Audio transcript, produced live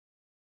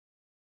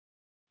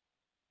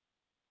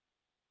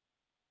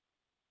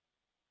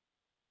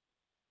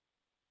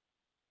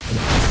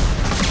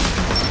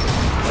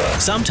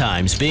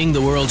Sometimes being the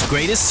world's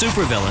greatest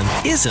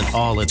supervillain isn't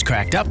all it's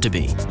cracked up to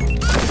be.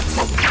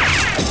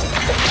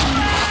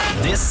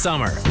 This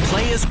summer,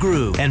 play as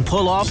Gru and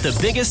pull off the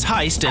biggest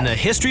heist in the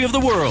history of the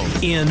world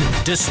in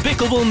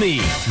Despicable Me,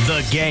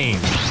 the game.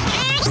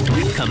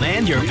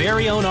 Command your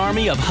very own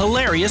army of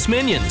hilarious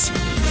minions.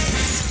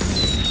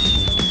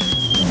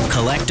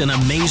 Collect an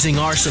amazing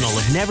arsenal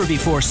of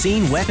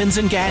never-before-seen weapons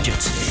and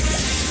gadgets.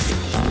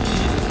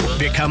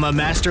 Become a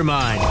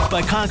mastermind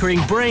by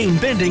conquering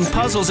brain-bending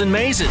puzzles and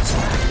mazes.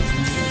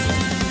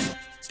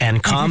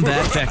 And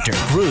combat Vector,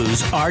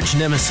 Gru's arch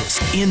nemesis,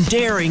 in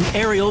daring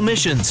aerial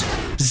missions.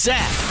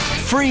 Zap,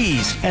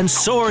 freeze, and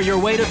soar your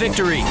way to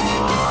victory.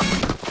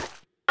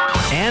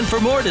 And for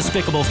more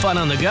despicable fun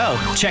on the go,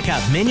 check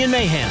out Minion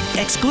Mayhem,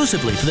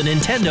 exclusively for the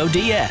Nintendo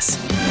DS.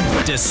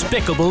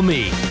 Despicable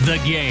Me, the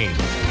game.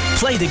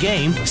 Play the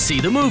game, see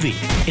the movie.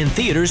 In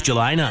theaters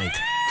July 9th.